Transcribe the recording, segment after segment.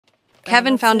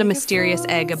Kevin found a mysterious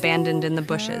egg abandoned in the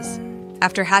bushes.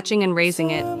 After hatching and raising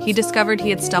it, he discovered he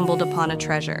had stumbled upon a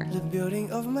treasure.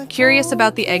 Curious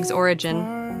about the egg's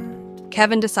origin,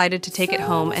 Kevin decided to take it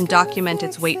home and document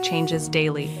its weight changes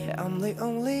daily.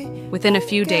 Within a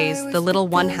few days, the little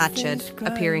one hatched,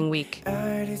 appearing weak.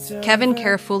 Kevin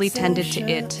carefully tended to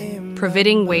it,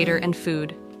 providing water and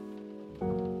food.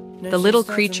 The little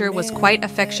creature was quite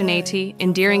affectionate,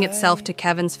 endearing itself to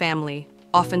Kevin's family,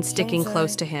 often sticking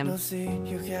close to him.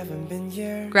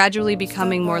 Gradually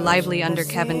becoming more lively under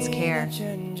Kevin's care,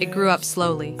 it grew up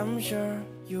slowly.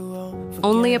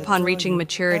 Only upon reaching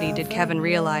maturity did Kevin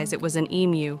realize it was an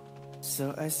emu.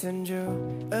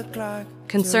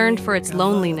 Concerned for its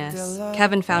loneliness,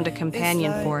 Kevin found a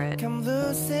companion for it.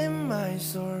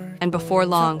 And before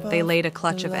long, they laid a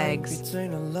clutch of eggs.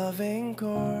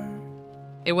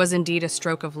 It was indeed a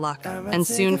stroke of luck, and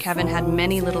soon Kevin had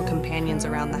many little companions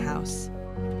around the house.